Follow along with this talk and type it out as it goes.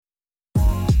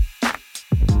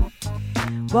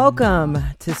Welcome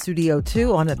to Studio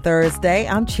 2 on a Thursday.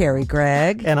 I'm Cherry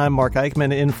Gregg. And I'm Mark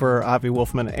Eichman in for Avi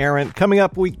Wolfman-Arent. Coming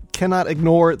up, we cannot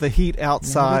ignore the heat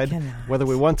outside, whether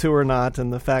we want to or not.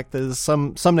 And the fact is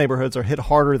some neighborhoods are hit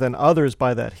harder than others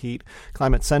by that heat.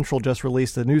 Climate Central just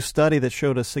released a new study that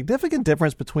showed a significant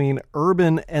difference between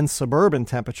urban and suburban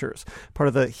temperatures, part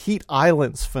of the heat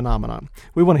islands phenomenon.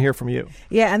 We want to hear from you.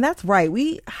 Yeah, and that's right.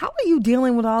 How are you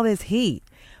dealing with all this heat?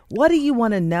 What do you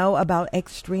want to know about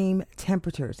extreme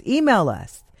temperatures? Email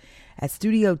us at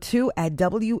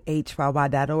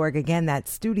studio2@whyy.org. Again,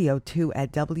 that's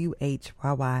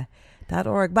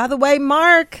studio2@whyy.org. By the way,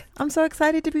 Mark, I'm so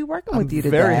excited to be working with you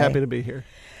today. I'm very happy to be here.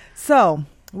 So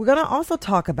we're going to also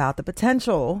talk about the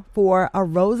potential for a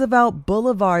Roosevelt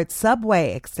Boulevard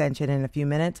subway extension in a few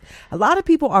minutes. A lot of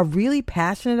people are really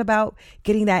passionate about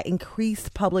getting that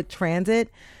increased public transit,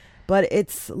 but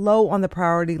it's low on the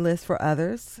priority list for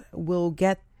others. We'll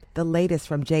get the latest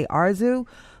from Jay Arzu,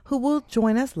 who will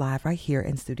join us live right here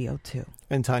in Studio 2.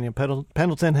 And Tanya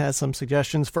Pendleton has some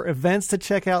suggestions for events to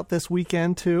check out this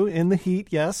weekend, too, in the heat,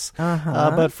 yes.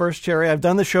 But first, Cherry, I've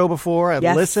done the show before. I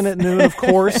listen at noon, of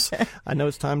course. I know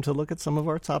it's time to look at some of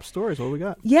our top stories. What do we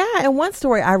got? Yeah, and one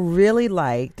story I really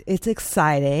liked. It's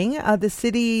exciting. The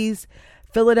city's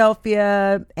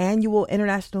Philadelphia annual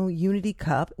International Unity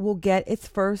Cup will get its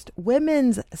first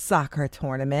women's soccer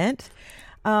tournament.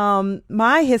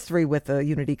 My history with the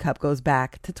Unity Cup goes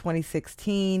back to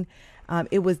 2016.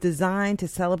 It was designed to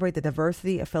celebrate the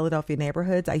diversity of Philadelphia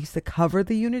neighborhoods. I used to cover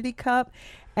the Unity Cup,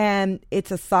 and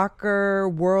it's a soccer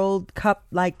World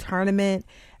Cup-like tournament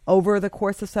over the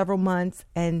course of several months,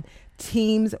 and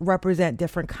teams represent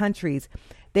different countries.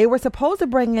 They were supposed to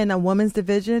bring in a women's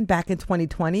division back in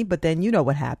 2020, but then you know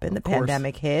what happened. The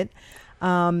pandemic hit.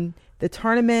 The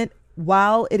tournament,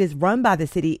 while it is run by the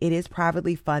city, it is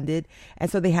privately funded.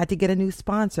 And so they had to get a new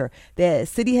sponsor. The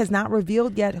city has not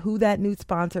revealed yet who that new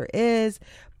sponsor is,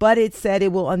 but it said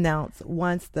it will announce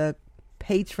once the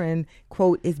patron,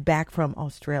 quote, is back from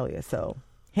Australia. So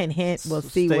hint, hint, we'll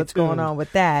see what's going on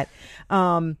with that.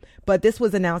 But this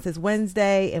was announced as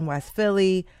Wednesday in West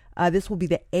Philly. This will be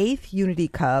the 8th Unity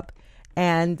Cup,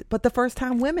 but the first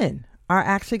time women are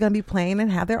actually going to be playing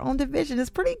and have their own division. It's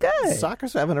pretty good.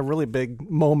 Soccer's having a really big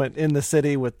moment in the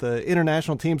city with the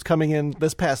international teams coming in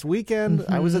this past weekend.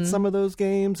 Mm-hmm. I was at some of those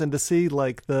games, and to see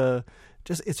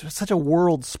it's such a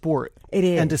world sport. It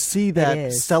is. And to see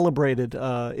that celebrated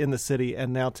in the city,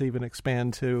 and now to even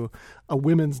expand to a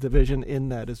women's division in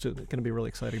that is going to be really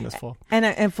exciting this fall.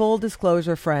 And full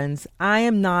disclosure, friends, I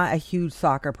am not a huge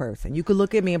soccer person. You could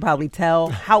look at me and probably tell.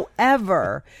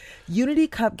 However, Unity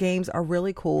Cup games are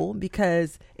really cool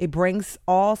because it brings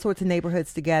all sorts of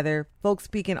neighborhoods together. Folks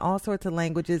speaking all sorts of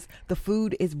languages. The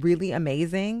food is really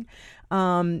amazing.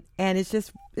 And it's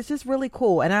just really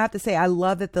cool. And I have to say, I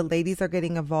love that the ladies are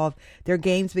getting involved. Their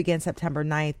games begin September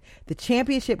 9th. The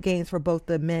championship games for both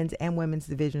the men's and women's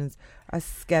divisions are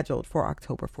scheduled for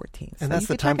October 14th. And so that's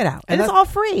the time. Check it out. And it's all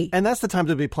free. And that's the time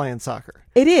to be playing soccer.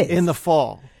 It is. In the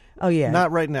fall. Oh, yeah.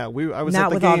 Not right now. I was not at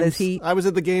the with games, all this heat. I was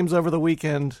at the games over the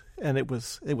weekend, and it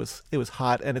was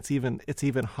hot, and it's even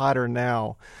hotter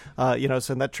now.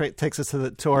 So that takes us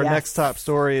to our next top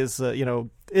story is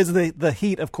the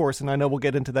heat, of course, and I know we'll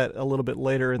get into that a little bit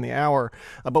later in the hour.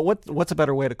 But what's a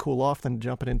better way to cool off than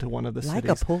jumping into one of the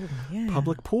city's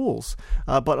public pools?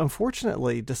 But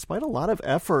unfortunately, despite a lot of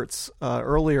efforts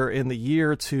earlier in the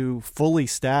year to fully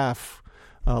staff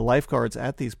lifeguards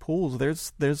at these pools,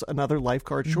 there's another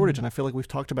lifeguard shortage. And I feel like we've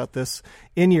talked about this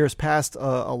in years past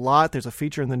a lot. There's a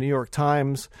feature in the New York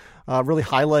Times really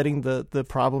highlighting the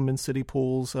problem in city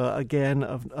pools, again,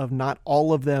 of not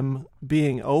all of them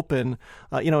being open,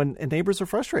 and neighbors are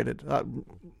frustrated.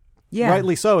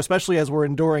 Rightly so, especially as we're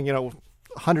enduring,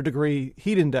 100-degree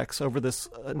heat index over this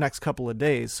next couple of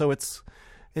days. So it's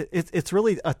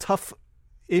really a tough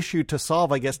issue to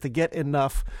solve, I guess, to get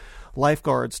enough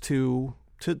lifeguards to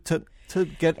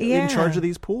get in charge of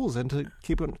these pools and to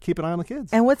keep an eye on the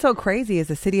kids. And what's so crazy is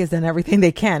the city has done everything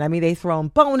they can. I mean, they've thrown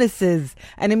bonuses,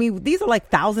 and these are like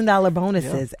 $1,000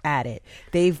 bonuses at it.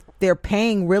 They're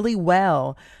paying really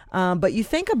well, but you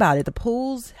think about it, the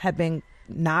pools have been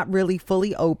not really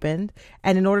fully opened,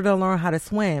 and in order to learn how to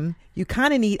swim, you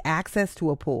kind of need access to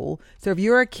a pool. So if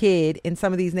you're a kid in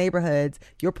some of these neighborhoods,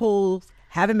 your pools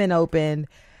haven't been opened,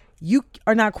 you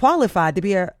are not qualified to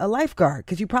be a lifeguard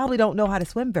because you probably don't know how to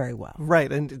swim very well.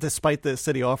 Right. And despite the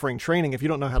city offering training, if you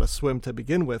don't know how to swim to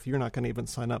begin with, you're not going to even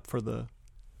sign up for the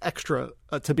extra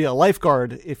to be a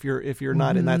lifeguard if you're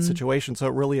not in that situation. So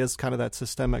it really is kind of that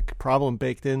systemic problem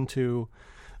baked into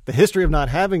the history of not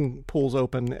having pools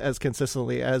open as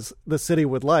consistently as the city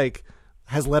would like.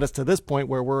 has led us to this point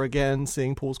where we're again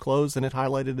seeing pools closed, and it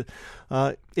highlighted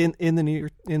in the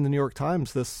New York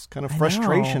Times this kind of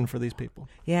frustration for these people.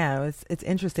 Yeah, it's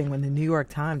interesting when the New York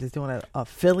Times is doing a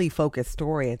Philly focused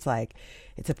story. It's like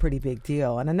it's a pretty big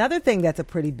deal. And another thing that's a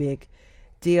pretty big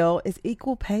deal is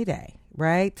equal pay day.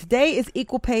 Right? Today is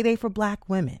equal pay day for Black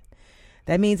women.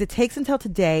 That means it takes until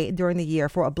today during the year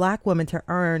for a Black woman to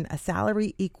earn a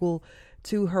salary equal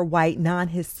to her white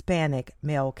non-Hispanic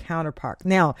male counterpart.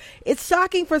 Now, it's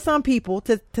shocking for some people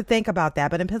to think about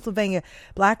that, but in Pennsylvania,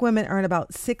 Black women earn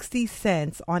about 60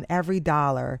 cents on every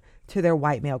dollar to their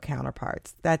white male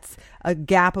counterparts. That's a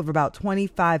gap of about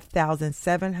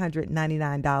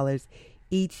 $25,799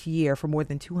 each year for more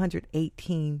than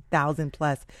 218,000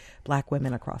 plus Black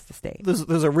women across the state.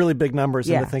 Those are really big numbers,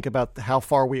 and to think about how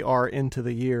far we are into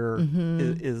the year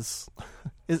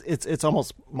it's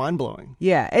almost mind blowing.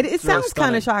 Yeah, it sounds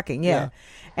kind of shocking. Yeah.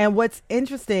 And what's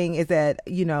interesting is that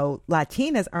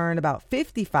Latinas earn about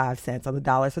 55 cents on the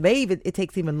dollar, so it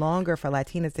takes even longer for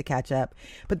Latinas to catch up.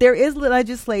 But there is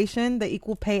legislation, the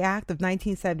Equal Pay Act of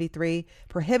 1973,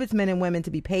 prohibits men and women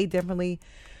to be paid differently.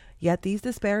 Yet these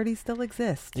disparities still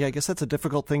exist. Yeah, I guess that's a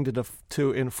difficult thing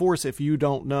to enforce if you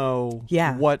don't know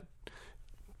what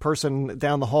person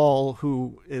down the hall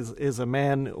who is a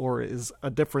man or is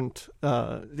different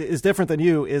than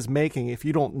you is making. If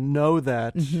you don't know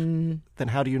that, then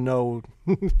how do you know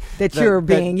that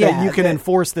you can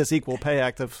enforce this Equal Pay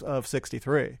Act of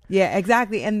 63? Yeah,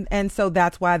 exactly. And so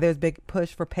that's why there's big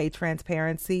push for pay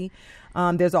transparency.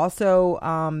 There's also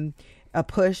a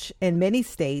push in many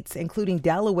states, including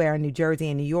Delaware, New Jersey,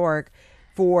 and New York,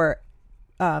 for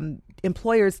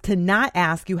employers to not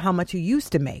ask you how much you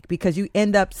used to make, because you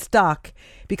end up stuck,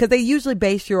 because they usually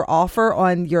base your offer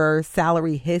on your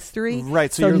salary history.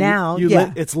 Right. So now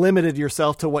it's limited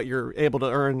yourself to what you're able to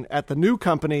earn at the new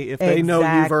company if they know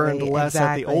you've earned less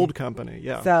at the old company.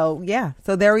 Yeah. So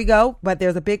there we go. But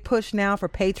there's a big push now for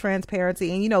pay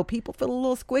transparency. And, people feel a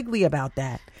little squiggly about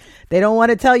that. They don't want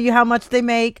to tell you how much they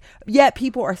make, yet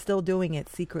people are still doing it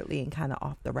secretly and kind of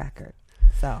off the record.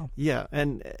 So yeah,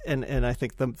 and I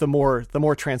think the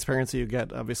more transparency you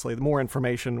get, obviously, the more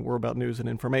information. We're about news and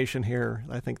information here.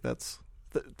 I think that's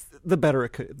the better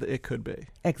it could be.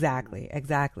 Exactly,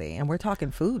 and we're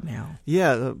talking food now.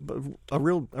 Yeah, a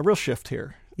real shift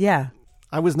here. Yeah,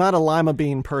 I was not a lima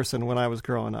bean person when I was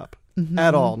growing up.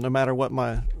 At all, no matter what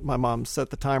my mom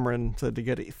set the timer and said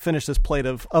to finish this plate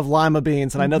of lima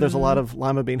beans. And I know there's a lot of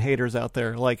lima bean haters out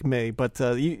there like me, but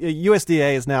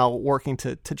USDA is now working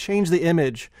to change the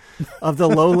image of the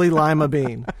lowly lima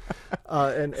bean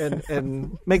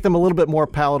and make them a little bit more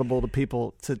palatable to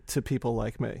people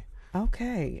like me.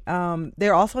 Okay.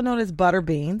 They're also known as butter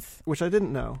beans, which I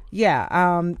didn't know. Yeah.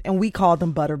 And we called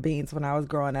them butter beans when I was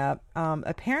growing up.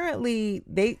 Apparently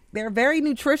they're very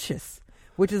nutritious,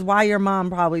 which is why your mom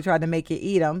probably tried to make you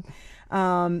eat them.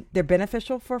 They're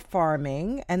beneficial for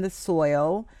farming and the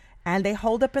soil, and they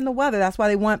hold up in the weather. That's why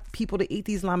they want people to eat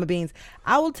these lima beans.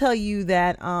 I will tell you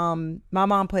that my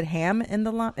mom put ham in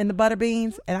the butter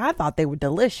beans, and I thought they were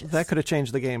delicious. That could have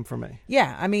changed the game for me.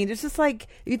 Yeah, I mean, it's just like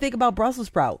you think about Brussels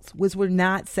sprouts, which were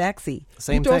not sexy.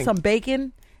 Same thing. You throw some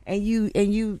bacon and you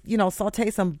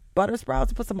saute some butter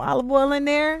sprouts, put some olive oil in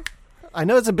there. I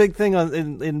know it's a big thing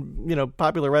in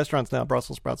popular restaurants now,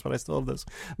 Brussels sprouts, but I still have those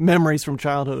memories from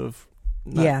childhood of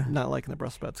not liking the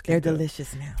Brussels sprouts. They're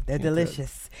delicious now. They're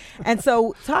delicious. And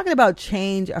so talking about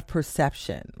change of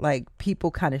perception, like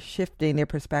people kind of shifting their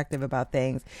perspective about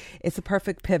things, it's a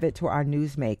perfect pivot to our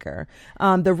newsmaker.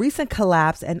 The recent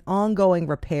collapse and ongoing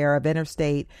repair of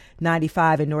Interstate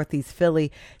 95 in Northeast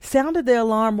Philly sounded the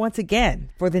alarm once again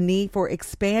for the need for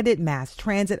expanded mass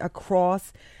transit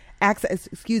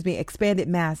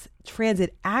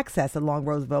access along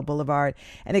Roosevelt Boulevard.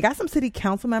 And they got some city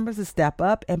council members to step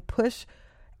up and push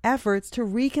efforts to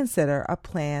reconsider a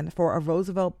plan for a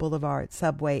Roosevelt Boulevard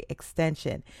subway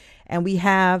extension. And we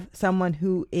have someone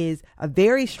who is a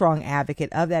very strong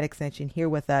advocate of that extension here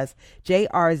with us. Jay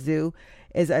Arzu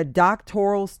is a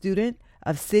doctoral student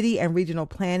of city and regional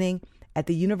planning at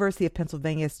the University of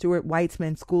Pennsylvania Stuart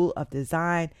Weitzman School of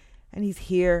Design. And he's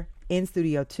here in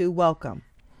Studio 2. Welcome.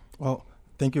 Well,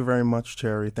 thank you very much,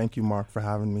 Cherry. Thank you, Mark, for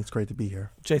having me. It's great to be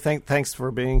here. Jay, thanks for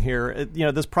being here.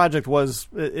 This project was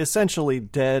essentially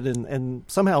dead, and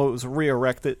somehow it was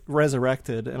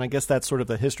resurrected. And I guess that's sort of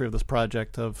the history of this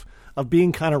project of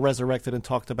being kind of resurrected and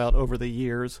talked about over the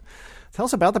years. Tell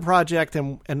us about the project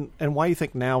and why you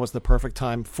think now is the perfect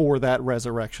time for that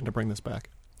resurrection to bring this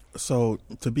back. So,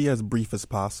 to be as brief as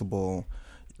possible,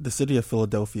 the city of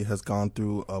Philadelphia has gone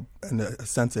through, in a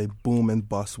sense, a boom and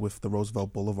bust with the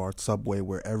Roosevelt Boulevard subway,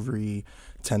 where every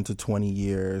 10 to 20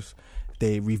 years,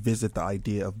 they revisit the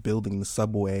idea of building the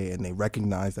subway and they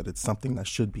recognize that it's something that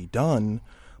should be done,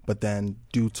 but then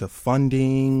due to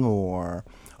funding or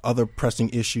other pressing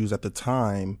issues at the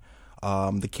time,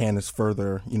 the can is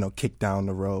further, kicked down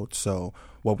the road. So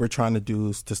what we're trying to do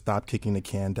is to stop kicking the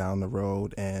can down the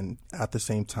road and at the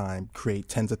same time create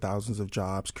tens of thousands of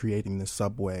jobs, creating this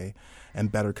subway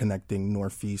and better connecting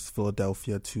Northeast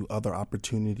Philadelphia to other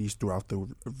opportunities throughout the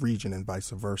region and vice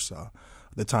versa.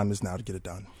 The time is now to get it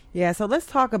done. Yeah, so let's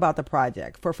talk about the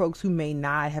project. For folks who may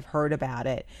not have heard about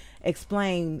it,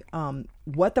 explain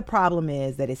what the problem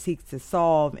is that it seeks to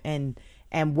solve and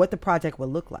what the project will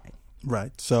look like.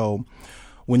 Right. So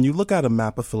when you look at a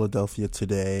map of Philadelphia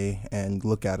today and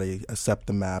look at a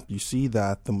SEPTA map, you see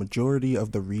that the majority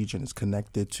of the region is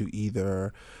connected to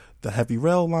either the heavy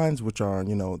rail lines, which are,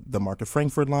 the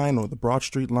Market-Frankford line or the Broad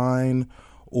Street line,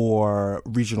 or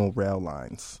regional rail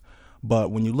lines.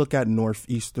 But when you look at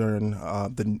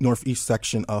the northeast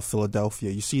section of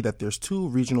Philadelphia, you see that there's two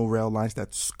regional rail lines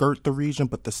that skirt the region,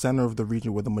 but the center of the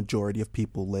region where the majority of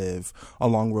people live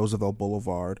along Roosevelt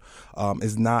Boulevard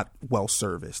is not well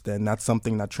serviced. And that's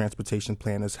something that transportation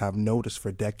planners have noticed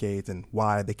for decades and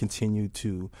why they continue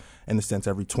to, in a sense,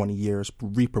 every 20 years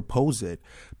repropose it,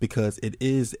 because it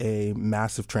is a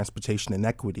massive transportation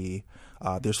inequity.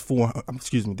 There's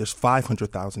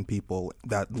 500,000 people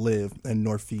that live in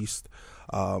Northeast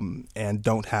and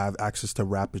don't have access to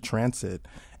rapid transit.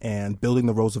 And building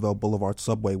the Roosevelt Boulevard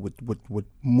subway would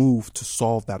move to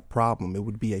solve that problem. It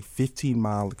would be a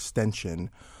 15-mile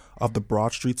extension of the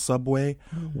Broad Street subway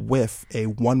with a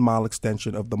 1-mile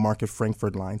extension of the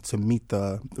Market-Frankford line to meet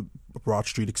the Broad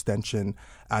Street extension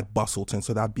at Bustleton.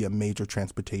 So that'd be a major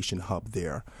transportation hub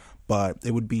there. But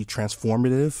it would be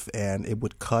transformative, and it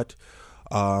would cut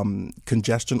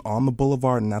congestion on the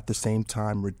boulevard and at the same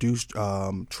time reduce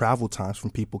travel times from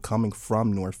people coming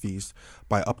from Northeast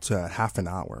by up to half an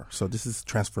hour. So this is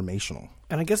transformational.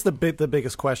 And I guess the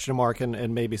biggest question mark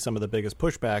and maybe some of the biggest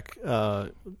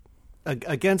pushback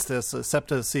against this,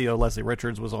 SEPTA CEO Leslie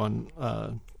Richards was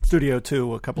on Studio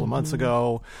 2 a couple of months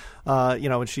ago,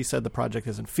 and she said the project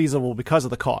isn't feasible because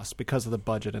of the cost, because of the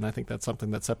budget. And I think that's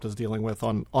something that SEPTA is dealing with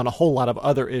on a whole lot of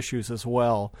other issues as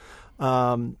well.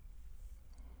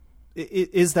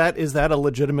 Is that a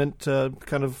legitimate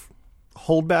kind of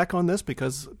holdback on this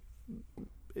because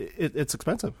it's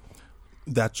expensive?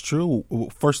 That's true.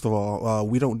 First of all,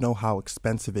 we don't know how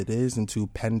expensive it is until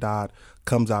PennDOT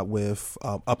comes out with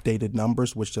updated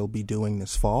numbers, which they'll be doing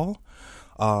this fall.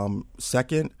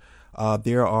 Second,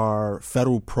 there are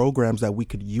federal programs that we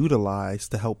could utilize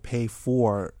to help pay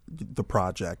for the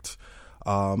project.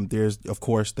 There's, of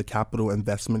course, the capital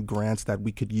investment grants that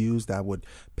we could use that would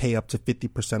pay up to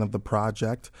 50% of the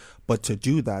project. But to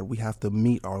do that, we have to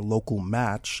meet our local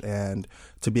match. And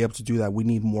to be able to do that, we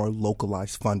need more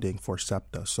localized funding for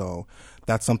SEPTA. So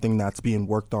that's something that's being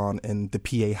worked on in the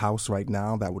PA House right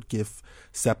now that would give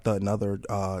SEPTA and other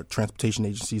transportation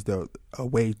agencies a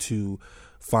way to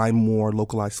find more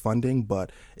localized funding,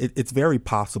 but it's very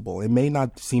possible. It may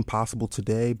not seem possible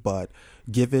today, but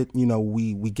give it,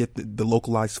 we get the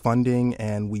localized funding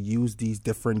and we use these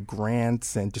different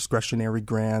grants and discretionary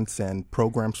grants and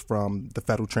programs from the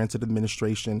Federal Transit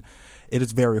Administration. It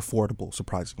is very affordable,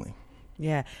 surprisingly.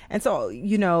 Yeah. And so,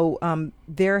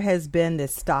 there has been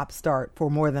this stop-start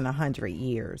for more than 100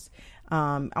 years.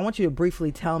 I want you to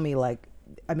briefly tell me,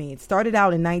 it started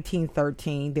out in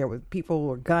 1913. There were people who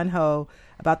were gung-ho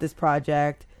about this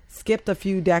project, skipped a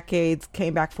few decades,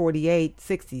 came back 48,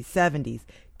 60s, 70s,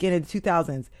 get into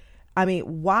 2000s.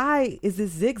 Why is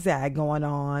this zigzag going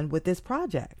on with this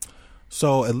project?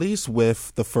 So at least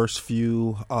with the first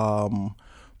few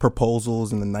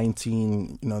proposals in the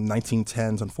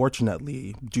 1910s,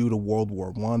 unfortunately, due to World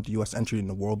War I, the U.S. entry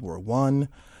into World War I,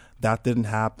 that didn't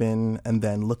happen. And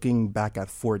then looking back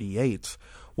at 48,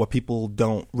 what people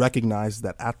don't recognize is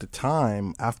that at the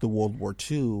time, after World War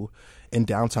II, in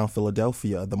downtown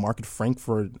Philadelphia, the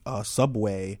Market-Frankford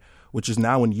subway, which is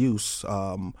now in use,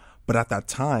 but at that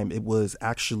time, it was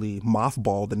actually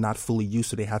mothballed and not fully used,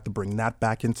 so they had to bring that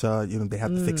back into, they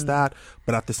had to fix that.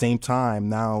 But at the same time,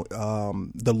 now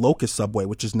the Locust subway,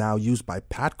 which is now used by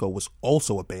Patco, was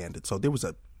also abandoned. So there was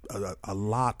a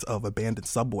lot of abandoned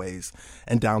subways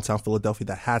in downtown Philadelphia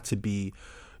that had to be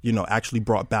actually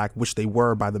brought back, which they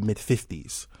were by the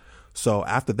mid-50s. So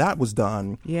after that was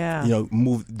done,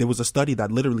 there was a study that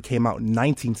literally came out in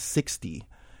 1960,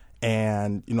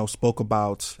 and, spoke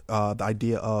about the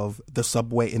idea of the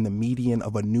subway in the median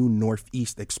of a new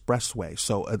Northeast expressway.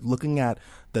 So looking at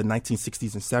the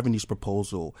 1960s and 70s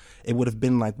proposal, it would have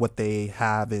been like what they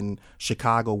have in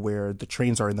Chicago, where the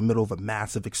trains are in the middle of a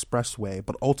massive expressway.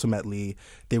 But ultimately,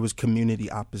 there was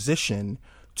community opposition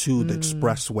to the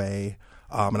expressway.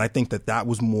 And I think that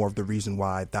was more of the reason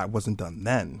why that wasn't done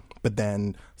then. But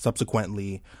then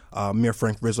subsequently, Mayor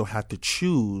Frank Rizzo had to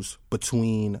choose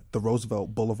between the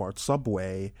Roosevelt Boulevard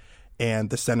subway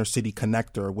and the Center City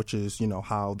connector, which is,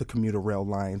 how the commuter rail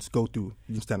lines go through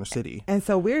Center City. And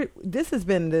so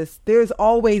there's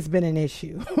always been an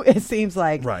issue. It seems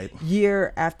like right.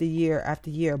 Year after year after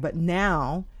year. But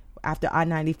now, after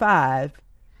I-95,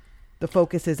 the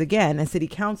focus is again, and City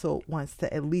Council wants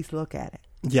to at least look at it.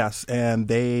 Yes, and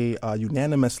they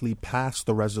unanimously passed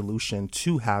the resolution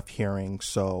to have hearings.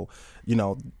 So,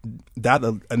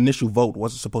 that initial vote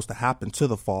wasn't supposed to happen to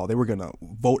the fall. They were going to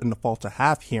vote in the fall to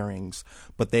have hearings,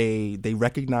 but they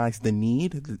recognized the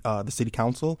need, the city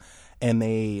council, and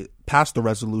they passed the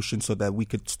resolution so that we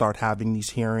could start having these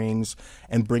hearings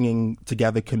and bringing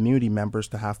together community members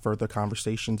to have further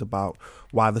conversations about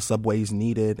why the subway is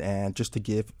needed and just to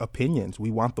give opinions. We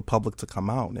want the public to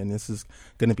come out, and this is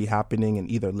going to be happening in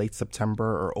either late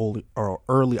September or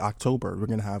early October. We're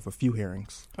going to have a few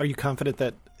hearings. Are you confident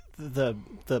that the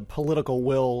political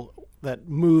will that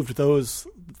moved those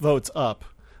votes up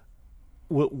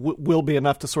will be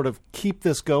enough to sort of keep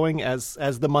this going as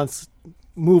the months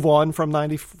move on from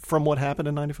what happened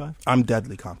in 95? I'm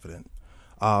deadly confident,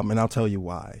 and I'll tell you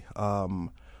why.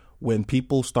 When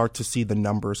people start to see the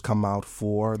numbers come out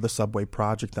for the subway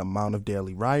project, the amount of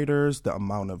daily riders, the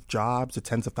amount of jobs, the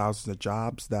tens of thousands of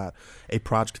jobs that a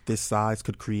project this size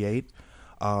could create,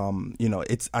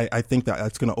 I think that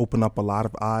it's going to open up a lot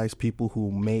of eyes. People who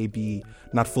may be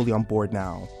not fully on board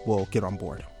now will get on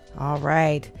board. All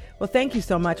right. Well, thank you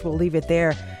so much. We'll leave it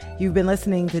there. You've been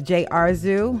listening to Jay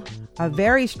Arzu, a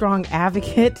very strong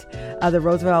advocate of the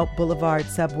Roosevelt Boulevard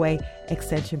Subway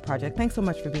Extension Project. Thanks so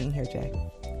much for being here, Jay.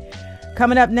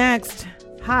 Coming up next,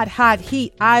 hot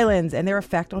heat islands and their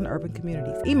effect on urban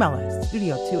communities. Email us,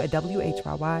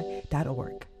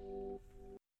 studio2@whyy.org.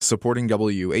 Supporting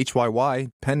WHYY,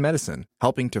 Penn Medicine,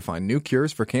 helping to find new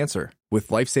cures for cancer.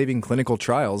 With life-saving clinical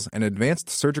trials and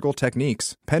advanced surgical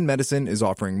techniques, Penn Medicine is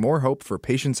offering more hope for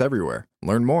patients everywhere.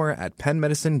 Learn more at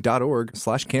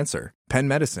pennmedicine.org/cancer. Penn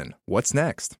Medicine, what's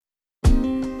next?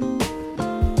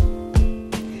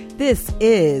 This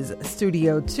is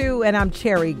Studio 2, and I'm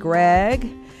Cherry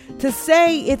Gregg. To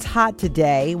say it's hot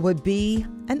today would be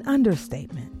an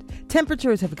understatement.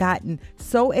 Temperatures have gotten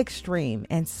so extreme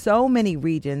in so many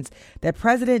regions that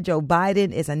President Joe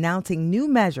Biden is announcing new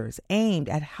measures aimed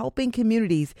at helping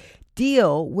communities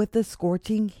deal with the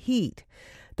scorching heat.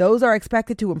 Those are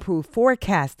expected to improve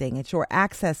forecasting, ensure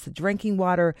access to drinking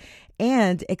water,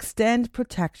 and extend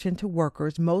protection to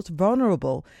workers most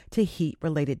vulnerable to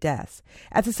heat-related deaths.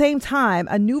 At the same time,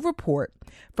 a new report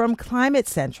from Climate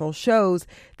Central shows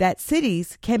that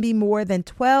cities can be more than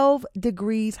 12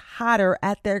 degrees hotter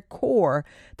at their core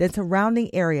than surrounding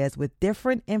areas with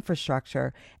different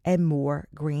infrastructure and more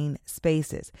green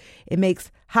spaces. It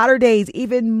makes hotter days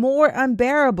even more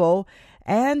unbearable,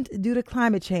 and due to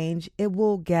climate change, it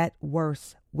will get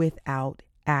worse without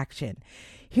action.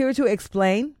 Here to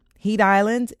explain heat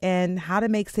islands and how to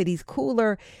make cities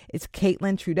cooler is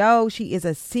Caitlin Trudeau. She is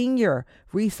a senior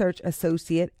research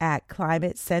associate at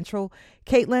Climate Central.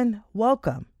 Caitlin,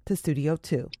 welcome to Studio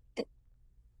 2.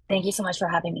 Thank you so much for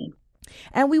having me.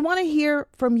 And we want to hear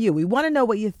from you. We want to know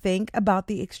what you think about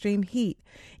the extreme heat.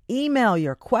 Email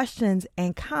your questions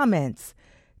and comments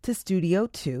to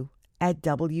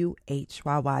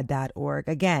studio2@whyy.org.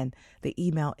 Again, the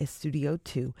email is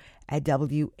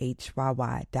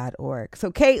studio2@whyy.org.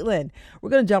 So, Caitlin, we're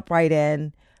going to jump right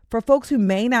in. For folks who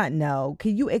may not know,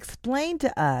 can you explain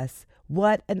to us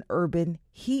what an urban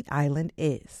heat island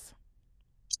is?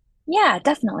 Yeah,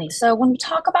 definitely. So when we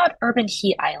talk about urban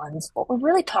heat islands, what we're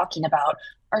really talking about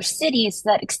are cities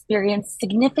that experience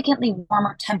significantly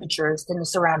warmer temperatures than the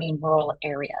surrounding rural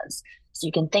areas. So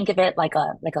you can think of it like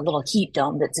a little heat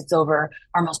dome that sits over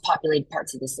our most populated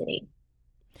parts of the city.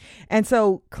 And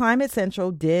so Climate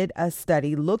Central did a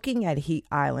study looking at heat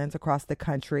islands across the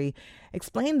country.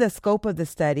 Explain the scope of the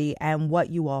study and what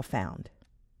you all found.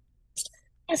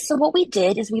 Yes, so what we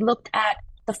did is we looked at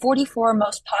the 44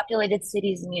 most populated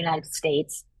cities in the United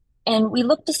States, and we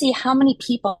looked to see how many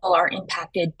people are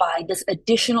impacted by this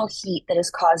additional heat that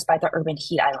is caused by the urban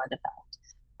heat island effect.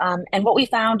 And what we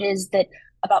found is that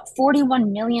about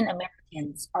 41 million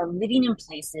Americans are living in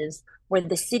places where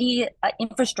the city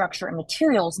infrastructure and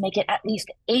materials make it at least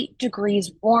 8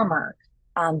 degrees warmer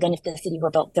than if the city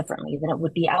were built differently, than it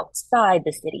would be outside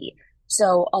the city.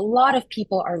 So a lot of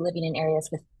people are living in areas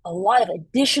with a lot of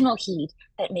additional heat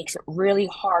that makes it really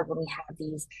hard when we have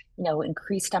these,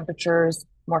 increased temperatures,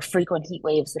 more frequent heat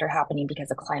waves that are happening because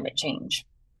of climate change.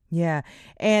 Yeah.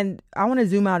 And I want to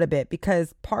zoom out a bit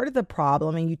because part of the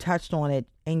problem, and you touched on it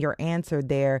in your answer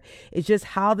there, is just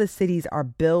how the cities are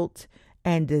built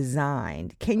and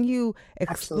designed. Can you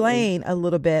Absolutely. explain a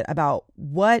little bit about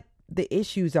what the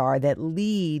issues are that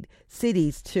lead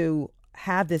cities to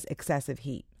have this excessive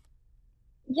heat?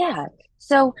 Yeah.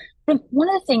 So one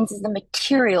of the things is the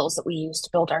materials that we use to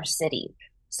build our city.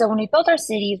 So when we build our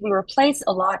cities, we replace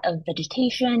a lot of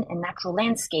vegetation and natural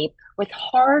landscape with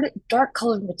hard, dark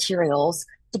colored materials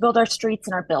to build our streets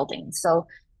and our buildings. So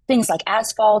things like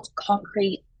asphalt,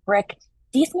 concrete, brick,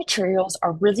 these materials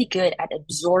are really good at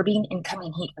absorbing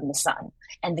incoming heat from the sun,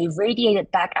 and they radiate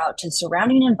it back out to the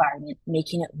surrounding environment,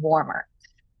 making it warmer.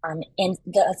 And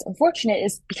that's unfortunate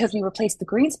is because we replaced the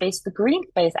green space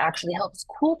actually helps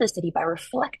cool the city by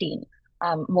reflecting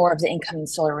more of the incoming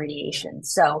solar radiation.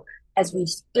 So as we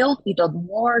build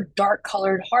more dark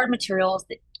colored, hard materials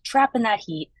that trap in that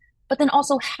heat, but then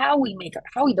also how we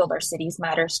build our cities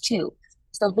matters too.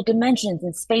 So the dimensions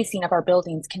and spacing of our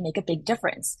buildings can make a big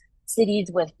difference. Cities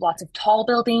with lots of tall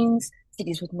buildings,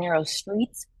 cities with narrow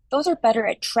streets, those are better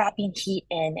at trapping heat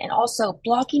in and also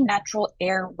blocking natural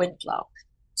air wind flow.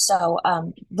 So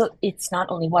look, it's not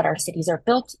only what our cities are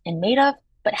built and made of,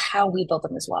 but how we build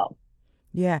them as well.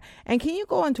 Yeah. And can you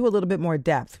go into a little bit more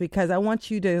depth? Because I want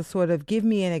you to sort of give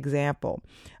me an example.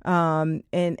 And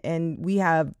we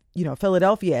have,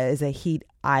 Philadelphia is a heat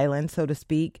island, so to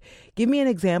speak. Give me an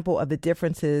example of the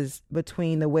differences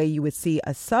between the way you would see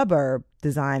a suburb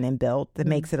designed and built that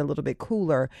makes it a little bit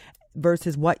cooler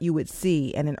versus what you would see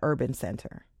in an urban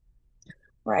center.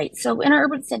 Right. So in our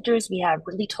urban centers, we have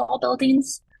really tall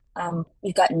buildings.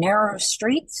 We've got narrow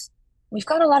streets. We've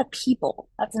got a lot of people.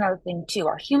 That's another thing too.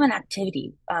 Our human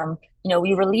activity.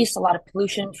 We release a lot of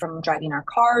pollution from driving our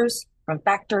cars, from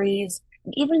factories,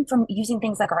 and even from using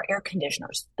things like our air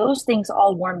conditioners. Those things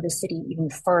all warm the city even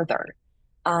further.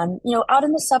 Out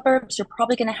in the suburbs, you're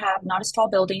probably going to have not as tall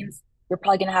buildings. You're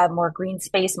probably going to have more green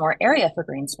space, more area for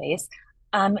green space.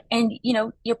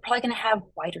 You're probably going to have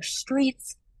wider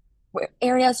streets,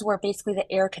 areas where basically the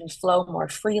air can flow more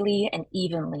freely and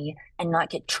evenly and not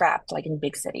get trapped like in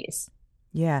big cities.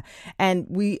 Yeah.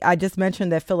 And I just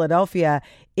mentioned that Philadelphia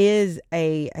is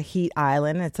a heat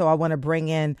island. And so I want to bring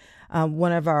in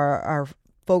one of our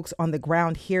folks on the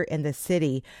ground here in the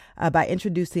city by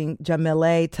introducing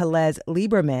Jamile Telez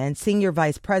Lieberman, Senior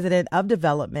Vice President of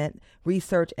Development,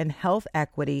 Research and Health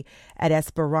Equity at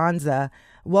Esperanza.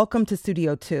 Welcome to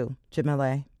Studio 2,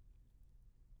 Jamile.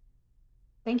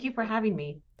 Thank you for having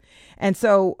me. And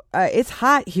so it's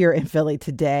hot here in Philly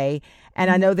today. And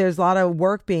I know there's a lot of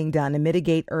work being done to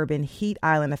mitigate urban heat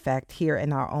island effect here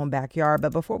in our own backyard.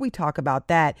 But before we talk about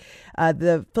that,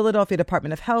 the Philadelphia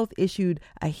Department of Health issued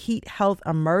a heat health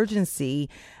emergency.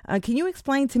 Can you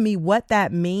explain to me what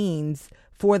that means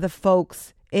for the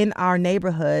folks in our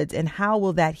neighborhoods, and how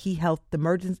will that heat health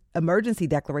emergency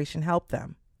declaration help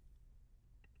them?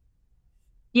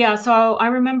 Yeah, so I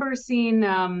remember seeing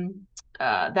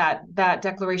that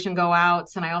declaration go out,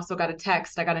 and I also got a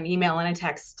text. I got an email and a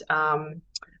text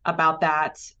about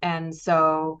that. And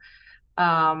so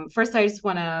first, I just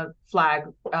want to flag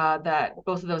that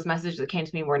both of those messages that came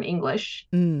to me were in English.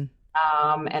 And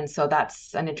so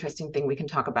that's an interesting thing we can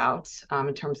talk about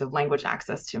in terms of language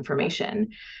access to information.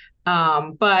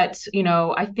 But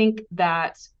I think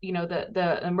that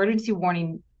the emergency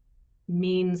warning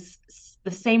means the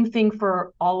same thing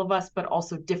for all of us, but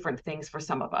also different things for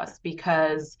some of us,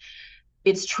 because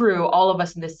it's true, all of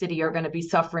us in the city are going to be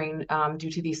suffering due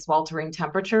to these sweltering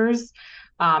temperatures.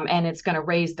 And it's going to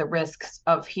raise the risks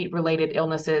of heat-related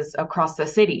illnesses across the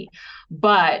city.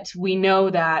 But we know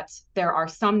that there are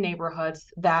some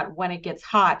neighborhoods that when it gets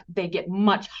hot, they get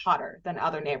much hotter than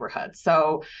other neighborhoods.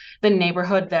 So the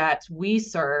neighborhood that we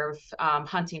serve,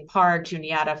 Hunting Park,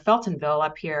 Juniata, Feltonville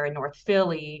up here in North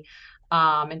Philly,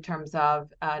 in terms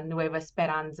of Nueva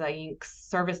Esperanza Inc.'s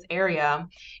service area,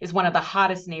 is one of the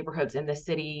hottest neighborhoods in the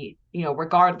city,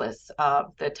 regardless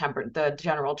of the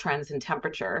general trends in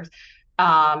temperature.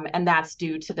 And that's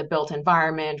due to the built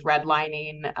environment,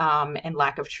 redlining, and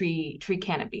lack of tree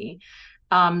canopy.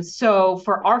 So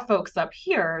for our folks up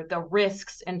here, the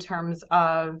risks in terms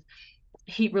of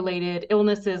heat-related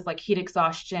illnesses like heat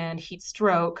exhaustion, heat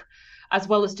stroke, as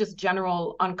well as just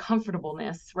general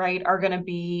uncomfortableness, right, are going to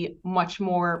be much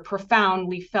more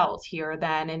profoundly felt here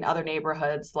than in other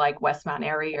neighborhoods like West Mount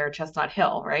area or Chestnut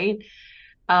Hill, right?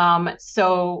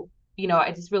 So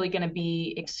it's really going to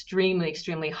be extremely,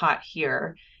 extremely hot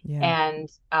here. Yeah. And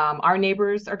our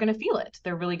neighbors are going to feel it.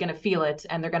 They're really going to feel it,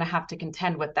 and they're going to have to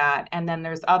contend with that. And then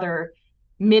there's other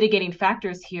mitigating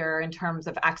factors here in terms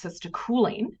of access to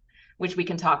cooling, which we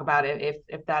can talk about if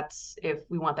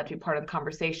we want that to be part of the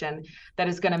conversation, that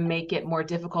is going to make it more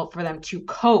difficult for them to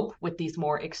cope with these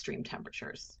more extreme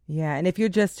temperatures. Yeah. And if you're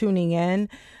just tuning in,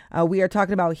 we are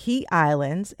talking about heat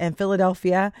islands, and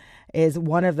Philadelphia is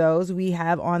one of those. We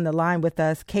have on the line with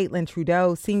us Caitlin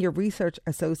Trudeau, Senior Research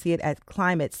Associate at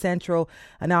Climate Central,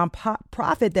 a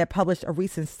nonprofit that published a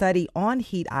recent study on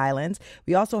heat islands.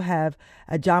 We also have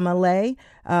Jamale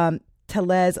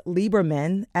Telez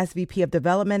Lieberman, SVP of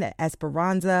Development at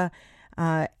Esperanza.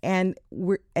 And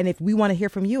if we want to hear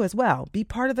from you as well, be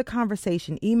part of the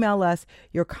conversation. Email us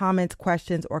your comments,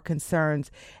 questions, or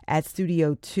concerns at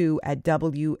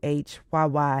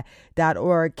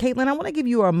studio2@whyy.org. Caitlin, I want to give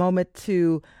you a moment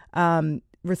to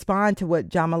respond to what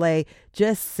Jamale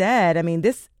just said. I mean,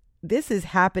 this is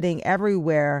happening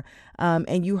everywhere.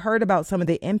 And you heard about some of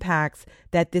the impacts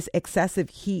that this excessive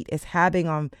heat is having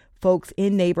on folks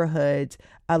in neighborhoods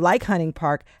like Hunting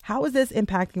Park. How is this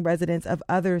impacting residents of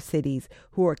other cities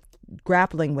who are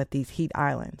grappling with these heat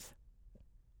islands?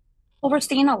 Well, we're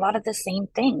seeing a lot of the same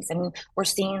things. I mean, we're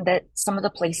seeing that some of the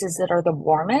places that are the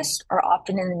warmest are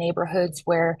often in the neighborhoods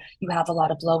where you have a lot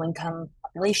of low-income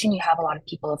population. You have a lot of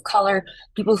people of color,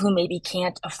 people who maybe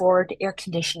can't afford air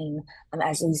conditioning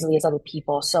as easily as other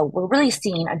people. So we're really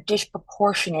seeing a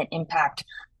disproportionate impact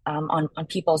on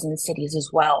peoples in the cities as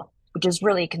well, which is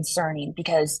really concerning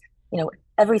because,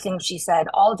 everything she said,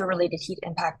 all of the related heat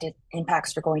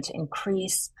impacts are going to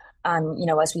increase.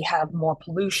 As we have more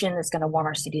pollution, it's going to warm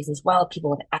our cities as well. People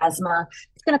with asthma,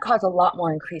 it's going to cause a lot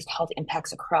more increased health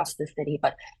impacts across the city.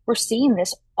 But we're seeing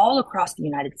this all across the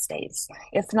United States.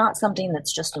 It's not something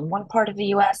that's just in one part of the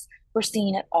U.S. We're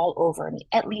seeing it all over. I mean,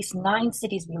 at least 9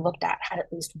 cities we looked at had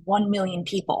at least 1 million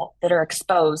people that are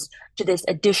exposed to this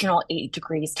additional 8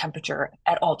 degrees temperature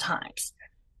at all times.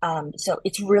 So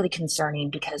it's really concerning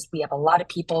because we have a lot of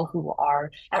people who are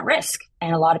at risk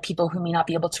and a lot of people who may not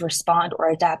be able to respond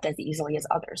or adapt as easily as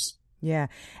others. Yeah.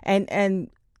 And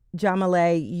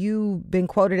Jamale, you've been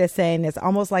quoted as saying it's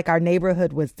almost like our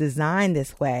neighborhood was designed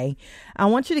this way. I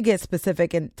want you to get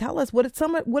specific and tell us what are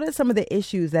some of the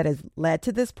issues that has led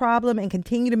to this problem and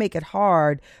continue to make it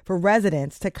hard for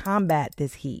residents to combat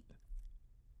this heat.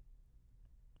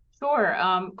 Sure.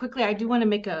 Quickly, I do want to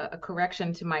make a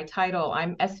correction to my title.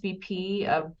 I'm SVP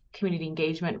of Community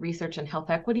Engagement, Research, and Health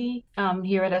Equity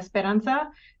here at Esperanza.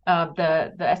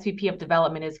 The SVP of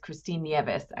Development is Christine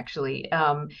Nieves, actually.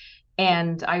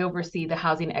 And I oversee the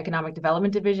Housing and Economic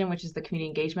Development Division, which is the community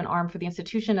engagement arm for the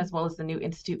institution, as well as the new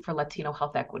Institute for Latino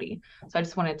Health Equity. So I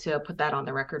just wanted to put that on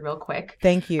the record real quick.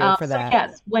 Thank you for that.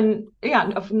 Yes,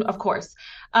 of course.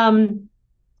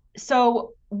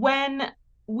 So when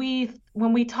we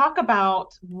talk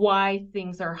about why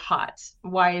things are hot,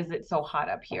 why is it so hot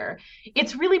up here?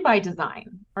 It's really by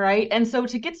design, all right? And so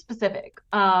to get specific,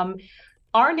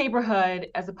 our neighborhood,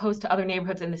 as opposed to other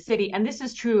neighborhoods in the city, and this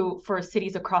is true for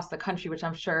cities across the country, which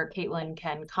I'm sure Caitlin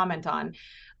can comment on,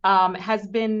 has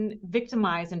been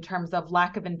victimized in terms of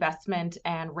lack of investment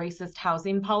and racist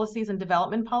housing policies and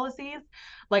development policies,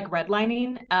 like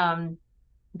redlining,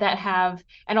 that have,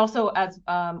 and also as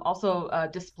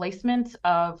displacement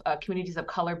of communities of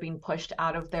color being pushed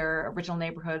out of their original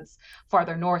neighborhoods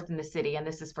farther north in the city. And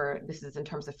this is in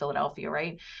terms of Philadelphia,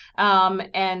 right?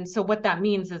 And so what that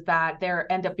means is that they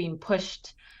end up being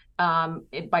pushed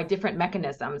by different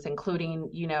mechanisms, including,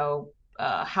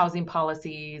 housing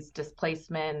policies,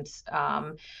 displacement,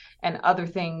 and other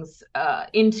things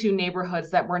into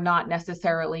neighborhoods that were not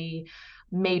necessarily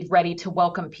made ready to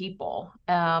welcome people.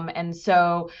 And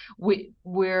so we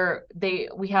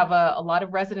have a lot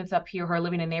of residents up here who are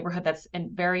living in a neighborhood that's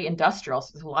very industrial.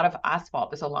 So there's a lot of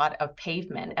asphalt, there's a lot of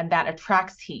pavement, and that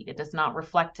attracts heat. It does not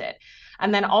reflect it.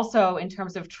 And then also in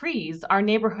terms of trees, our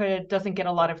neighborhood doesn't get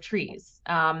a lot of trees.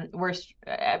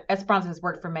 Esperanza has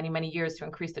worked for many, many years to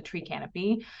increase the tree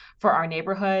canopy for our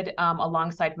neighborhood,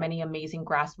 alongside many amazing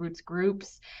grassroots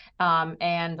groups,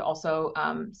 and also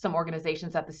some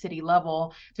organizations at the city level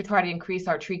to try to increase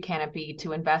our tree canopy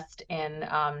to invest in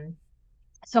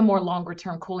some more longer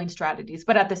term cooling strategies.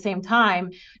 But at the same time,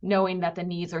 knowing that the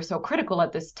needs are so critical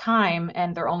at this time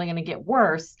and they're only going to get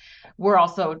worse, we're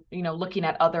also, looking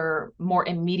at other more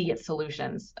immediate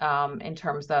solutions in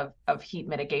terms of heat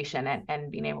mitigation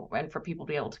and for people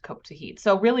to be able to cope to heat.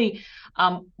 So really,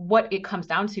 what it comes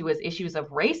down to is issues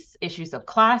of race, issues of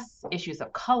class, issues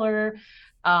of color,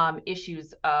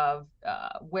 issues of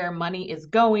where money is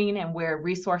going and where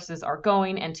resources are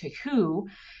going and to who.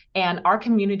 And our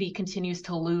community continues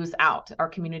to lose out. Our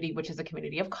community, which is a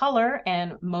community of color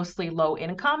and mostly low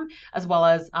income, as well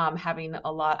as having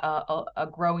a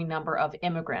growing number of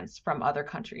immigrants from other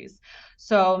countries.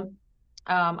 So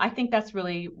I think that's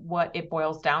really what it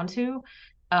boils down to.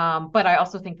 But I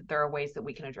also think that there are ways that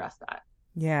we can address that.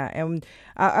 Yeah, and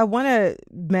I want to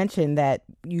mention that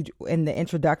in the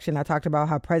introduction, I talked about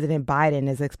how President Biden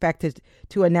is expected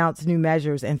to announce new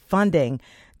measures and funding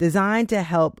designed to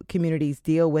help communities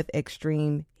deal with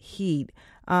extreme heat.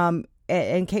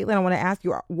 And Caitlin, I want to ask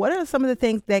you, what are some of the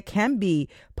things that can be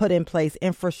put in place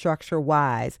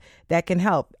infrastructure-wise that can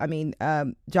help? I mean,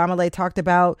 John Millay talked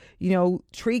about,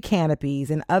 tree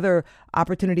canopies and other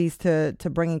opportunities to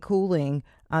bring in cooling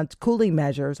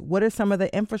measures. What are some of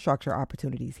the infrastructure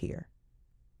opportunities here?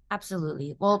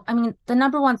 Absolutely. Well, I mean, the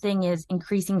number one thing is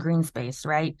increasing green space,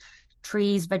 right?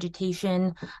 Trees,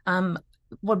 vegetation.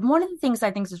 One of the things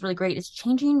I think is really great is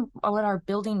changing what our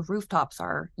building rooftops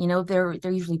are. They're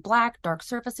usually black, dark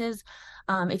surfaces.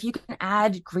 If you can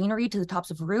add greenery to the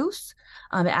tops of roofs,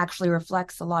 it actually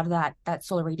reflects a lot of that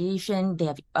solar radiation. They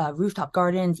have rooftop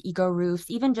gardens, eco roofs,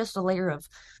 even just a layer of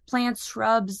plants,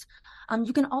 shrubs.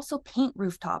 You can also paint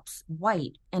rooftops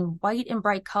white, and white and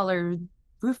bright colored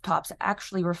rooftops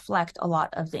actually reflect a lot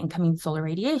of the incoming solar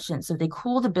radiation. So they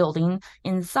cool the building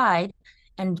inside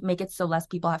and make it so less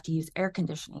people have to use air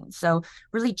conditioning. So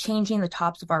really changing the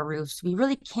tops of our roofs. We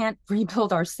really can't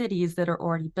rebuild our cities that are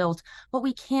already built, but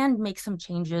we can make some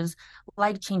changes,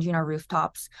 like changing our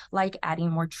rooftops, like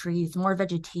adding more trees, more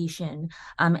vegetation,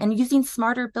 and using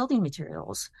smarter building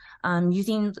materials,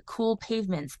 using cool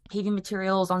paving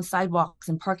materials on sidewalks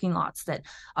and parking lots that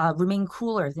remain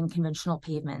cooler than conventional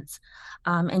pavements.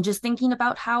 And just thinking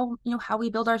about how we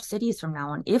build our cities from now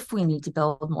on, if we need to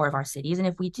build more of our cities, and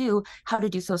if we do, how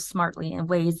to do so smartly in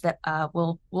ways that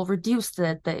will reduce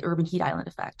the urban heat island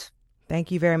effect. Thank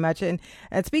you very much. And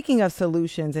speaking of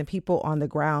solutions and people on the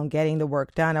ground getting the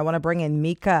work done, I want to bring in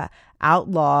Mika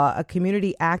Outlaw, a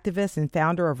community activist and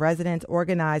founder of Residents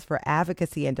Organized for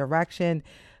Advocacy and Direction,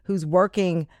 who's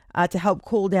working to help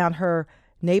cool down her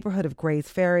neighborhood of Grays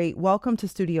Ferry. Welcome to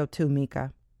Studio 2,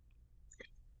 Mika.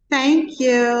 Thank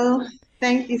you.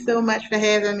 Thank you so much for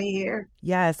having me here.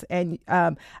 Yes. And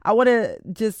I want to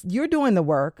you're doing the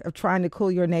work of trying to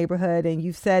cool your neighborhood. And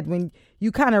you said when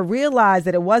you kind of realized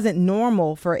that it wasn't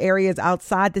normal for areas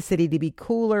outside the city to be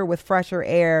cooler with fresher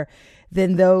air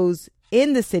than those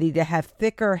in the city to have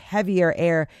thicker, heavier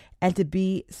air and to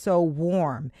be so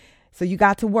warm. So you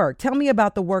got to work. Tell me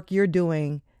about the work you're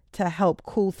doing to help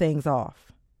cool things off.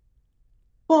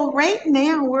 Well, right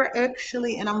now we're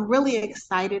actually, and I'm really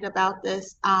excited about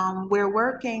this, we're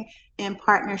working in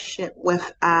partnership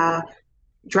with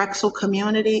Drexel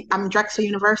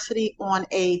University on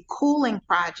a cooling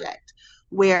project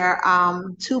where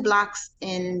 2 blocks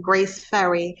in Grays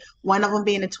Ferry, one of them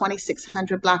being the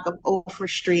 2600 block of Ophir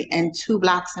Street and 2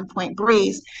 blocks in Point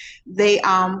Breeze, they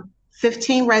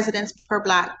 15 residents per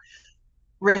block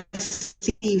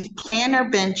received planter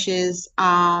benches,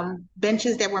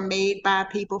 benches that were made by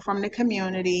people from the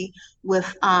community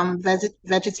with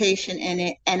vegetation in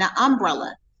it and an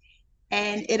umbrella.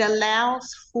 And it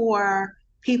allows for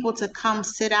people to come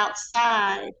sit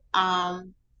outside,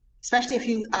 especially if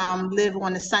you live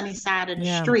on the sunny side of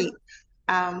the street.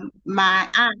 My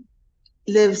aunt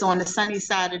lives on the sunny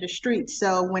side of the street.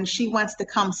 So when she wants to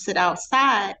come sit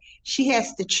outside, she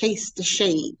has to chase the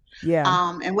shade.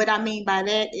 And what I mean by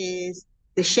that is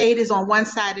the shade is on one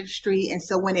side of the street. And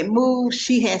so when it moves,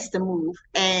 she has to move.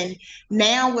 And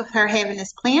now with her having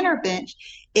this planter bench,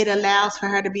 it allows for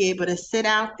her to be able to sit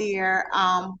out there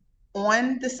on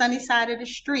the sunny side of the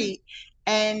street.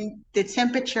 And the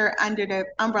temperature under the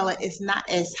umbrella is not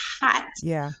as hot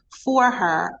for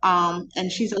her.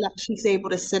 And she's able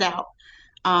to sit out.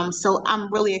 So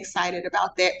I'm really excited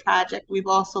about that project. We've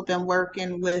also been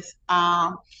working with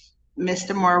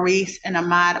Mr. Maurice and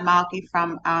Ahmad Amalki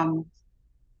from the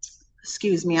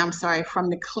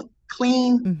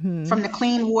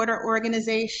Clean Water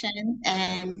Organization,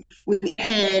 and we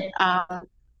had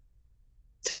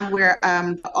where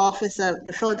the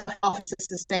Philadelphia Office of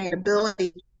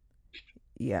Sustainability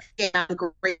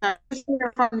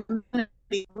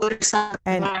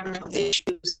environmental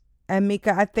issues. And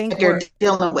Mika, I think they're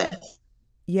dealing with.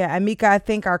 Yeah, and Mika, I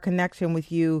think our connection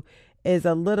with you is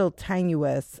a little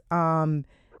tenuous. Could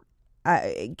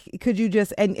you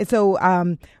just, and so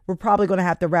we're probably going to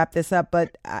have to wrap this up,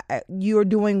 but you're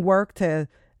doing work and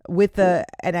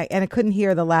I couldn't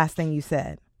hear the last thing you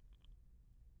said.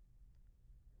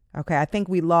 Okay, I think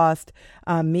we lost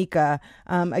Mika.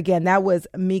 Again, that was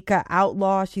Mika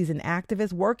Outlaw. She's an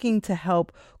activist working to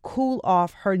help cool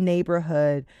off her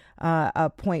neighborhood,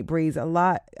 Point Breeze.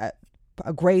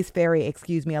 Grays Ferry,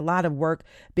 excuse me. A lot of work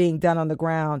being done on the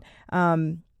ground.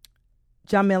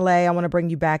 Jamile, I want to bring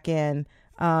you back in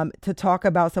to talk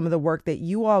about some of the work that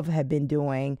you all have been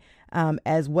doing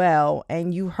as well.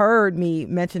 And you heard me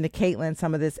mention to Caitlin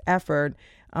some of this effort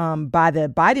by the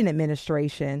Biden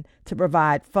administration to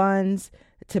provide funds,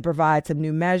 to provide some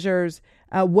new measures.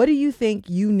 What do you think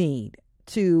you need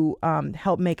to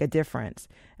help make a difference,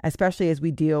 especially as we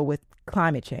deal with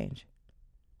climate change?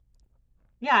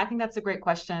 Yeah, I think that's a great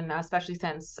question, especially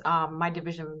since my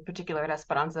division in particular at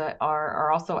Esperanza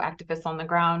are also activists on the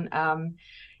ground.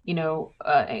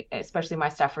 Especially my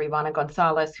staffer, Ivana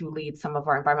Gonzalez, who leads some of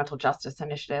our environmental justice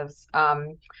initiatives.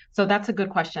 So that's a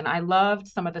good question. I loved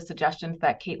some of the suggestions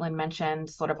that Caitlin mentioned,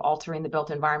 sort of altering the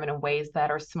built environment in ways that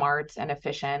are smart and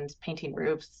efficient, painting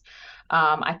roofs.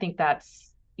 I think that's,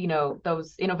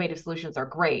 those innovative solutions are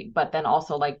great, but then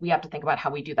also like we have to think about how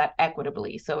we do that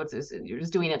equitably. So you're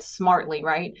just doing it smartly,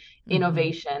 right? Mm-hmm.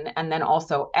 Innovation and then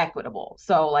also equitable.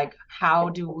 So like, how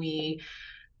do we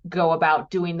go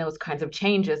about doing those kinds of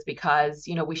changes? Because,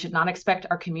 we should not expect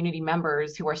our community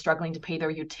members who are struggling to pay their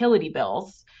utility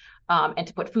bills and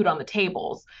to put food on the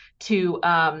tables to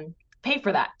pay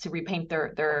for that, to repaint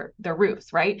their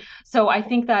roofs, right? So I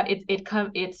think that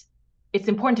it's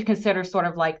important to consider sort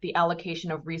of like the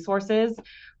allocation of resources,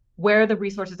 where the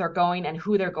resources are going and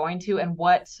who they're going to, and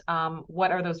what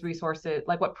are those resources,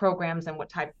 like what programs and what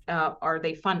type are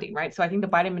they funding, right? So I think the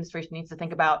Biden administration needs to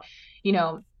think about,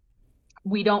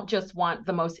 we don't just want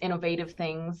the most innovative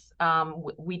things.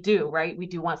 We do, right? We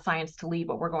do want science to lead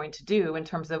what we're going to do in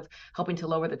terms of helping to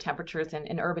lower the temperatures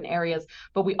in urban areas.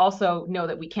 But we also know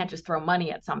that we can't just throw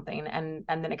money at something and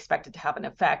then expect it to have an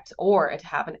effect, or it to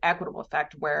have an equitable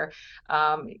effect where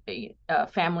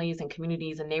families and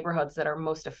communities and neighborhoods that are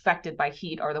most affected by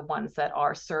heat are the ones that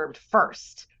are served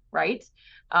first, right?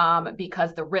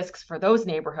 Because the risks for those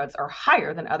neighborhoods are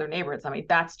higher than other neighborhoods. I mean,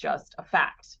 that's just a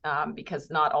fact, because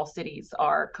not all cities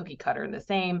are cookie cutter and the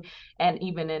same. And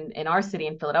even in our city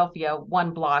in Philadelphia,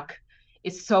 one block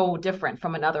is so different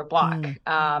from another block.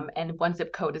 And one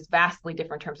zip code is vastly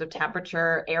different in terms of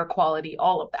temperature, air quality,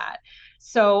 all of that.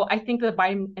 So I think the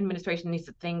Biden administration needs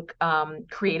to think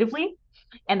creatively,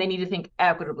 and they need to think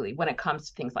equitably when it comes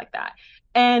to things like that.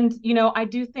 And, I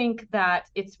do think that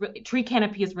tree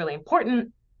canopy is really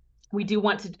important. We do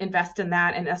want to invest in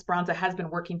that, and Esperanza has been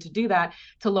working to do that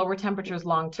to lower temperatures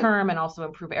long term and also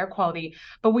improve air quality.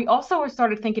 But we also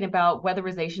started thinking about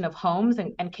weatherization of homes,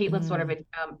 and Caitlin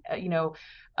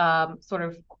sort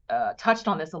of touched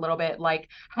on this a little bit, like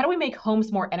how do we make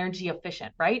homes more energy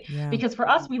efficient, right? Yeah. Because for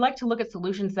us, we like to look at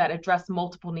solutions that address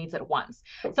multiple needs at once.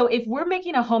 So if we're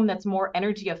making a home that's more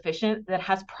energy efficient, that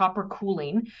has proper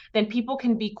cooling, then people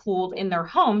can be cooled in their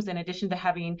homes in addition to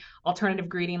having alternative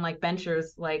greeting like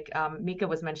benchers, like Mika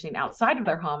was mentioning, outside of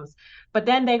their homes. But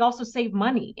then they also save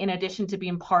money in addition to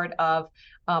being part of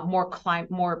more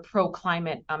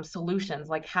pro-climate solutions,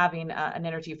 like having an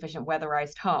energy efficient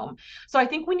weatherized home. So I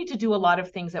think we need to do a lot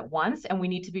of things at once, and we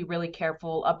need to be really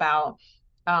careful about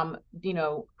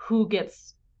who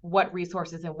gets what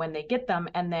resources and when they get them,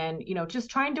 and then just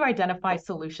trying to identify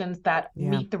solutions that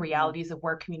meet the realities of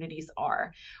where communities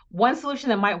are. One solution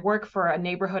that might work for a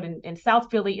neighborhood in South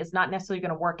Philly is not necessarily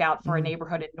going to work out for a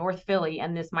neighborhood in North Philly,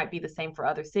 and this might be the same for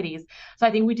other cities. So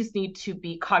I think we just need to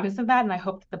be cognizant of that, and I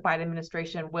hope that the Biden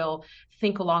administration will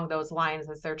think along those lines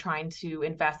as they're trying to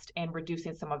invest in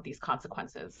reducing some of these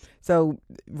consequences. So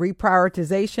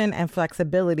reprioritization and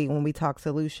flexibility when we talk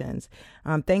solutions.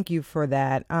 Thank you for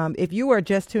that. If you are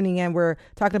just tuning in, we're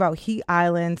talking about heat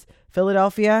islands.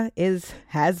 Philadelphia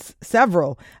has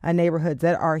several neighborhoods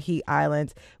that are heat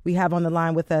islands. We have on the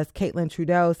line with us Caitlin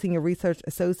Trudeau, Senior Research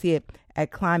Associate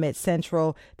at Climate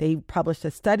Central. They published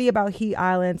a study about heat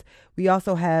islands. We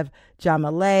also have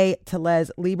Jamile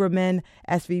Tellez Lieberman,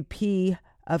 SVP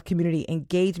of Community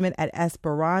Engagement at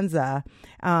Esperanza.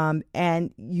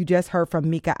 And you just heard from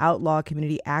Mika Outlaw,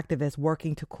 community activist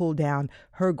working to cool down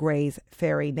her Grays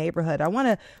Ferry neighborhood. I want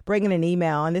to bring in an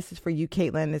email, and this is for you,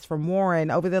 Caitlin. It's from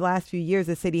Warren. Over the last few years,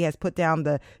 the city has put down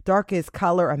the darkest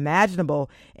color imaginable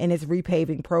in its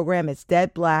repaving program. It's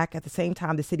dead black. At the same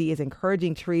time, the city is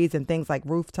encouraging trees and things like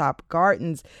rooftop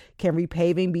gardens. Can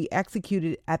repaving be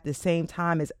executed at the same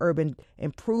time as urban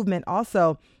improvement?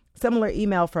 Also, similar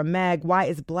email from Meg. Why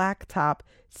is blacktop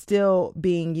still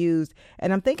being used?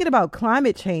 And I'm thinking about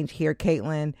climate change here,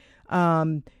 Caitlin.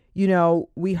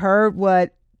 We heard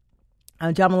what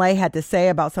John Millay had to say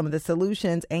about some of the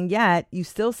solutions, and yet you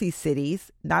still see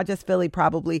cities, not just Philly,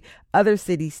 probably other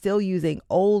cities, still using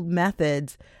old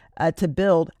methods to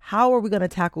build. How are we going to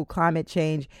tackle climate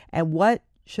change, and what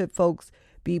should folks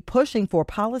be pushing for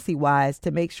policy-wise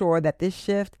to make sure that this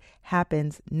shift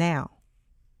happens now?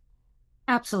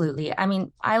 Absolutely. I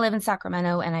mean, I live in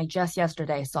Sacramento, and I just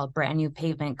yesterday saw brand new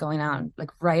pavement going on, like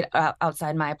right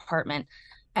outside my apartment.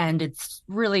 And it's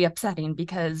really upsetting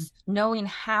because knowing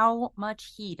how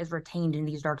much heat is retained in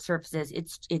these dark surfaces,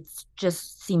 it's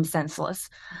just seems senseless.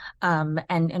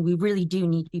 And we really do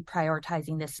need to be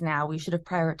prioritizing this now. We should have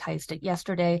prioritized it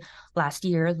yesterday, last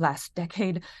year, last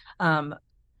decade,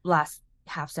 last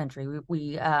half century.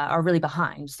 We are really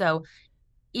behind. So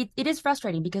it is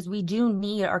frustrating because we do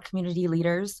need our community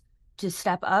leaders to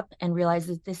step up and realize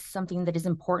that this is something that is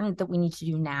important that we need to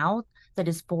do now, that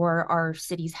is for our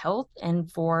city's health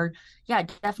and for,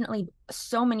 definitely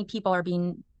so many people are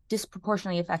being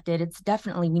disproportionately affected. It's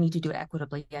definitely, we need to do it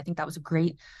equitably. I think that was a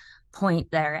great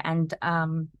point there. And I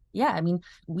mean,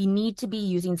 we need to be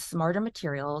using smarter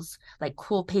materials like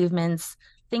cool pavements,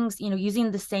 things,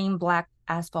 using the same black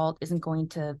asphalt isn't going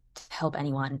to help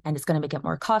anyone, and it's going to make it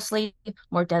more costly,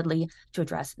 more deadly to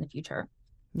address in the future.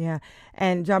 Yeah.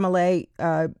 And John Millay,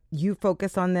 you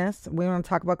focus on this. We want to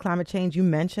talk about climate change. You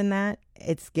mentioned that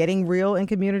it's getting real in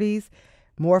communities,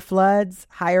 more floods,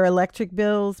 higher electric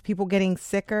bills, people getting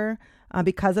sicker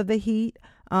because of the heat.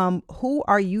 Who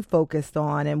are you focused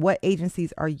on, and what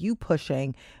agencies are you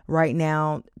pushing right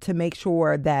now to make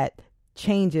sure that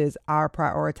changes are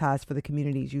prioritized for the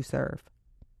communities you serve?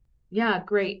 Yeah,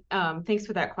 great. Thanks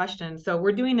for that question. So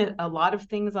we're doing a lot of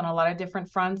things on a lot of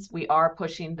different fronts. We are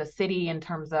pushing the city in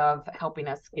terms of helping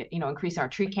us increase our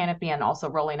tree canopy, and also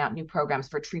rolling out new programs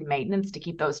for tree maintenance to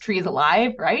keep those trees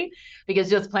alive, right? Because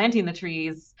just planting the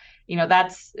trees,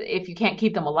 that's, if you can't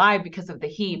keep them alive because of the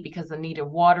heat, because of the need of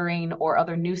watering or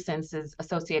other nuisances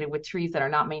associated with trees that are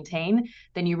not maintained,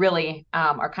 then you really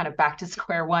are kind of back to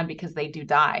square one, because they do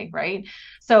die, right?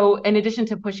 So in addition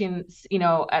to pushing,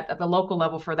 at the local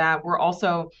level for that, we're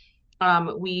also,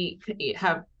 we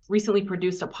have recently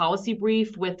produced a policy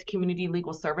brief with Community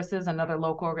Legal Services, another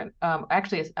local, I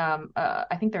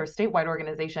think they're a statewide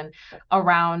organization,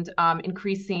 around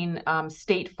increasing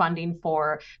state funding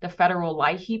for the federal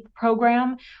LIHEAP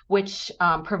program, which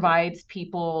provides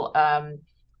people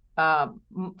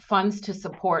funds to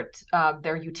support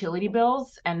their utility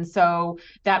bills. And so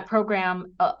that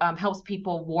program helps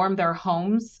people warm their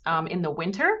homes in the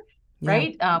winter.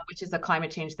 Right, which is a climate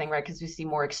change thing, right? Because we see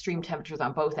more extreme temperatures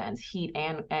on both ends, heat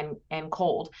and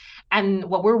cold. And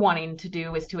what we're wanting to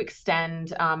do is to extend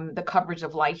the coverage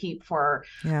of LIHEAP for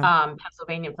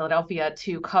Pennsylvania and Philadelphia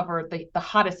to cover the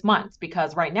hottest months,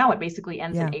 because right now it basically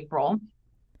ends in April.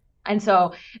 And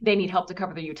so they need help to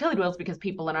cover their utility bills, because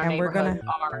people in our neighborhood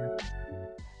are.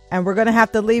 And we're going to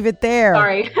have to leave it there.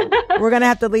 Sorry. We're going to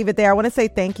have to leave it there. I want to say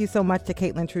thank you so much to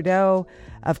Caitlin Trudeau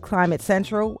of Climate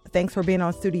Central. Thanks for being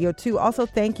on Studio 2. Also,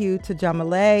 thank you to John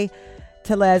Millay,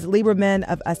 to Les Lieberman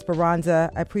of Esperanza.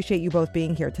 I appreciate you both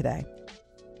being here today.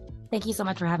 Thank you so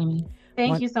much for having me.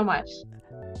 Thank you so much.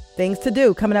 Things to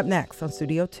do coming up next on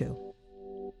Studio 2.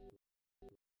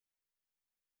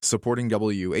 Supporting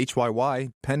WHYY,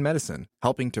 Penn Medicine,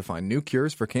 helping to find new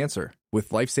cures for cancer.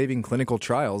 With life-saving clinical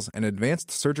trials and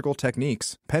advanced surgical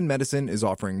techniques, Penn Medicine is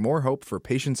offering more hope for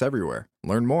patients everywhere.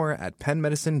 Learn more at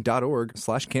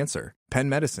pennmedicine.org/cancer. Penn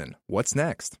Medicine, what's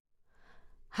next?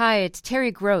 Hi, it's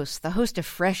Terry Gross, the host of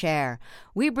Fresh Air.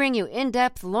 We bring you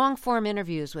in-depth, long-form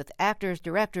interviews with actors,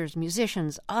 directors,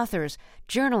 musicians, authors,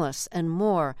 journalists, and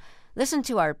more. Listen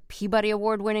to our Peabody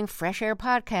Award-winning Fresh Air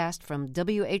podcast from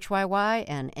WHYY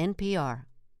and NPR.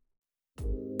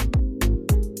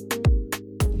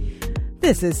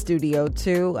 This is Studio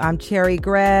 2. I'm Cherry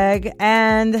Gregg,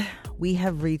 and we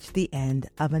have reached the end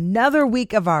of another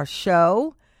week of our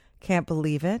show. Can't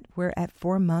believe it. We're at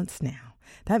 4 months now.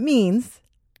 That means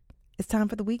it's time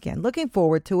for the weekend. Looking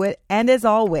forward to it. And as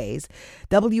always,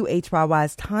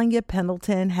 WHYY's Tanya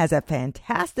Pendleton has a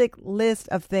fantastic list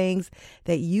of things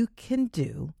that you can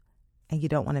do, and you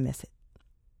don't want to miss it.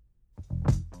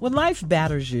 When life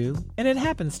batters you, and it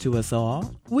happens to us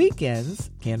all, weekends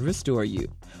can restore you.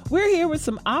 We're here with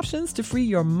some options to free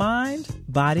your mind,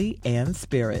 body, and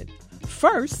spirit.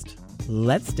 First,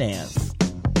 let's dance.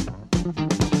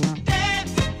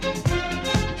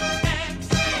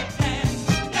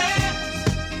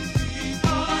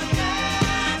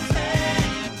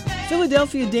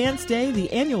 Philadelphia Dance Day,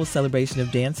 the annual celebration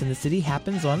of dance in the city,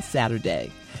 happens on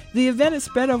Saturday. The event is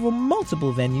spread over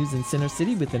multiple venues in Center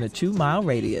City within a 2-mile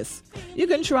radius. You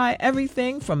can try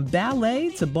everything from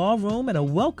ballet to ballroom in a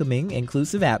welcoming,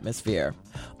 inclusive atmosphere.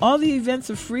 All the events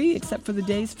are free except for the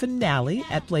day's finale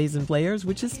at Plays and Players,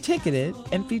 which is ticketed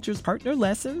and features partner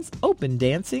lessons, open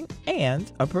dancing,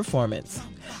 and a performance.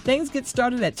 Things get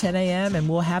started at 10 a.m. and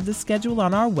we'll have the schedule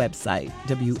on our website,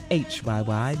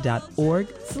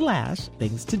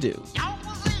 whyy.org/things to do.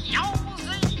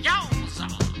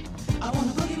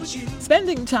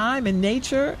 Spending time in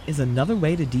nature is another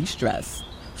way to de-stress.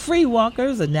 Free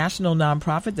Walkers, a national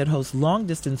nonprofit that hosts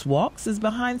long-distance walks, is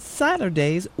behind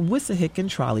Saturday's Wissahickon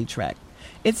Trolley Trek.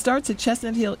 It starts at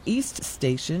Chestnut Hill East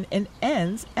Station and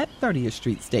ends at 30th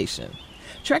Street Station.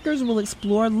 Trekkers will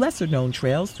explore lesser-known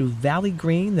trails through Valley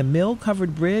Green, the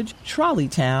Mill-Covered Bridge, Trolley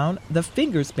Town, the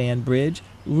Fingerspan Bridge,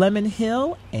 Lemon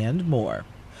Hill, and more.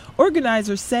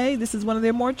 Organizers say this is one of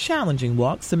their more challenging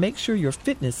walks, so make sure your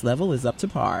fitness level is up to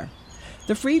par.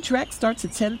 The free trek starts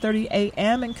at 10:30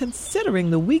 a.m. and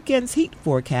considering the weekend's heat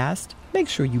forecast, make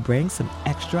sure you bring some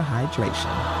extra hydration.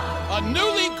 A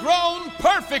newly grown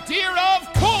perfect ear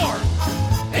of corn.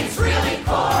 It's really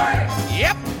corn.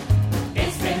 Yep.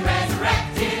 It's been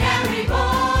resurrected and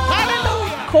reborn.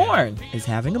 Hallelujah. Corn is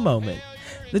having a moment.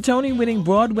 The Tony-winning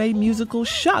Broadway musical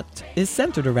Shucked is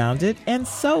centered around it, and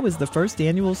so is the first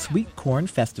annual Sweet Corn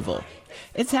Festival.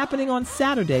 It's happening on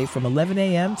Saturday from 11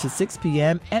 a.m. to 6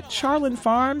 p.m. at Charlin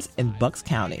Farms in Bucks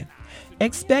County.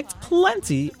 Expect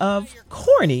plenty of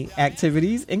corny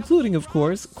activities, including, of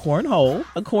course, cornhole,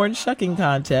 a corn shucking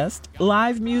contest,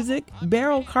 live music,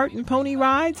 barrel cart and pony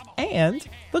rides, and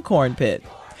the corn pit.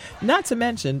 Not to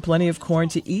mention plenty of corn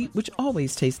to eat, which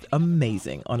always tastes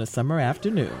amazing on a summer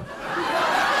afternoon.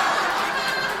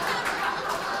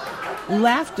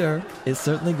 Laughter is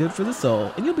certainly good for the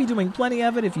soul, and you'll be doing plenty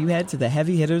of it if you head to the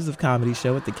Heavy Hitters of Comedy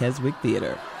show at the Keswick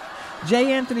Theater.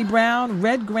 J. Anthony Brown,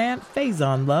 Red Grant,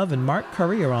 Faison Love, and Mark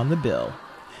Curry are on the bill.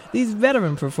 These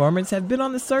veteran performers have been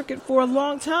on the circuit for a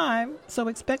long time, so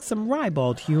expect some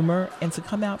ribald humor and to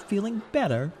come out feeling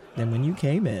better than when you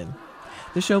came in.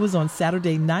 The show is on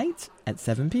Saturday night at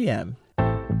 7 p.m.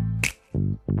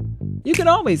 You can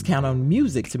always count on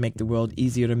music to make the world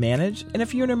easier to manage, and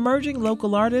if you're an emerging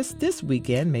local artist, this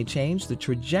weekend may change the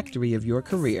trajectory of your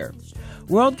career.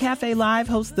 World Cafe Live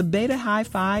hosts the Beta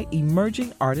Hi-Fi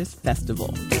Emerging Artist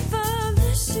Festival. If I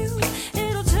miss you,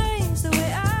 it'll change the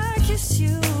way I kiss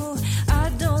you. I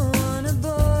don't want to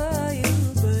bore you,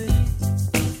 but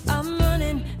I'm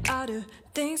running out of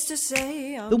things to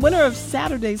say. The winner of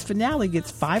Saturday's finale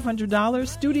gets $500,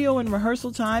 studio and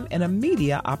rehearsal time, and a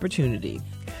media opportunity.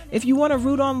 If you want to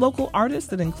root on local artists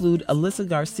that include Alyssa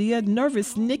Garcia,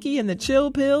 Nervous Nikki and the Chill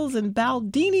Pills, and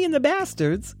Baldini and the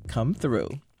Bastards, come through.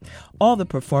 All the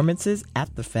performances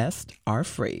at the fest are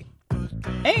free.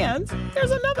 And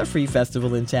there's another free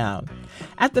festival in town.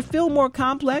 At the Fillmore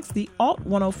Complex, the Alt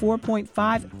 104.5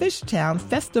 Fishtown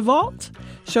Festivalt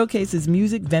showcases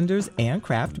music, vendors, and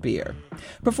craft beer.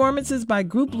 Performances by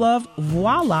Group Love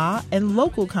Voila and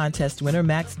local contest winner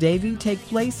Max Davey take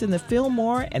place in the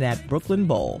Fillmore and at Brooklyn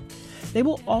Bowl. They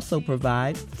will also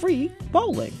provide free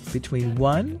bowling between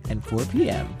 1 and 4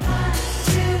 p.m. 1,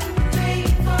 2, 3,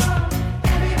 4.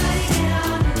 Everybody get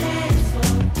on the dance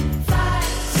floor. 5,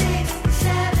 6,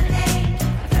 7, 8.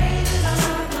 Pray the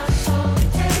Lord my soul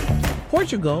take.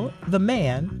 Portugal, The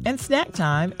Man, and Snack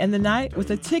Time end the night with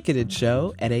a ticketed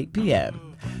show at 8 p.m.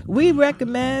 We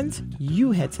recommend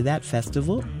you head to that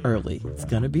festival early. It's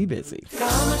going to be busy.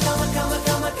 Come a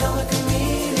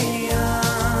chameleon.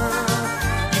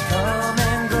 You come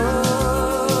and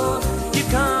go. You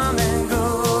come and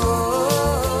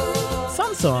go.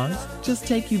 Some songs just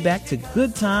take you back to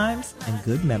good times and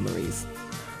good memories.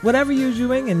 Whatever you're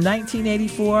doing in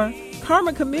 1984,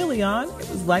 Karma Chameleon, it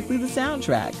was likely the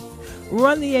soundtrack.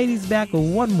 Run the 80s back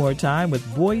one more time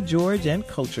with Boy George and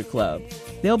Culture Club.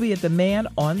 They'll be at The Man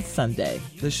on Sunday.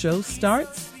 The show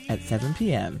starts at 7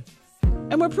 p.m.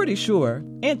 And we're pretty sure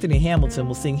Anthony Hamilton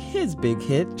will sing his big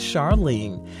hit,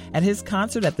 Charlene, at his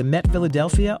concert at the Met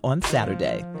Philadelphia on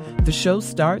Saturday. The show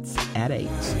starts at 8.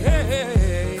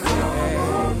 Hey,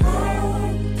 come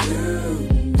home to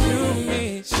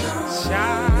me,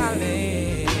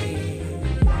 Charlene.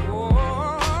 Oh.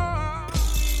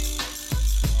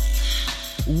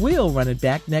 We'll run it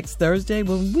back next Thursday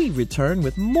when we return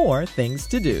with more things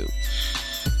to do.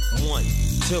 1,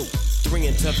 2. 3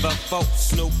 into the 4.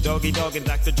 Snoop Doggy Dogg and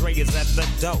Dr. Dre is at the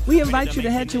door. We invite you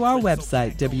to head to our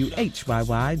website,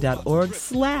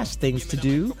 whyy.org/things to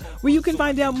do, where you can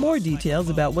find out more details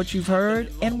about what you've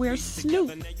heard and where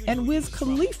Snoop and Wiz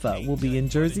Khalifa will be in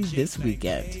Jersey this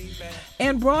weekend.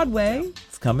 And Broadway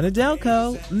is coming to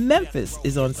Delco. Memphis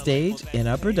is on stage in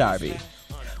Upper Darby.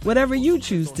 Whatever you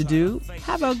choose to do,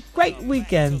 have a great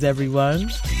weekend, everyone.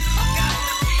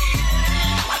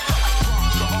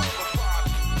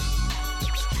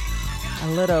 A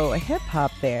little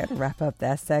hip-hop there to wrap up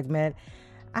that segment.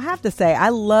 I have to say, I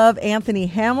love Anthony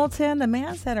Hamilton. The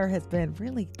man setter has been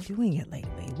really doing it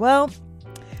lately. Well,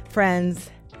 friends,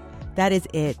 that is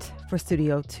it for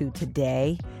Studio 2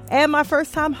 today. And my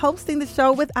first time hosting the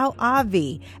show without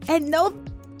Avi. And no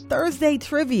Thursday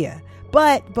trivia.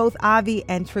 But both Avi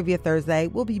and Trivia Thursday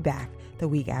will be back the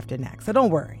week after next. So don't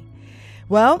worry.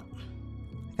 Well,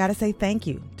 I got to say thank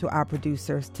you to our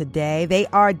producers today. They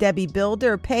are Debbie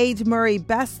Builder, Paige Murray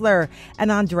Bessler, and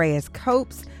Andreas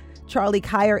Copes. Charlie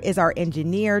Kyer is our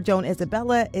engineer. Joan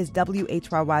Isabella is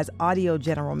WHYY's audio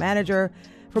general manager.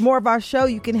 For more of our show,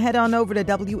 you can head on over to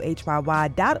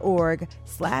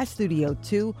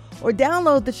whyy.org/studio2 or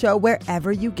download the show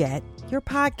wherever you get your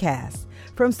podcasts.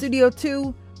 From Studio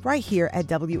 2, right here at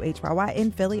WHYY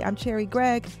in Philly, I'm Cherry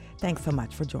Gregg. Thanks so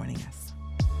much for joining us.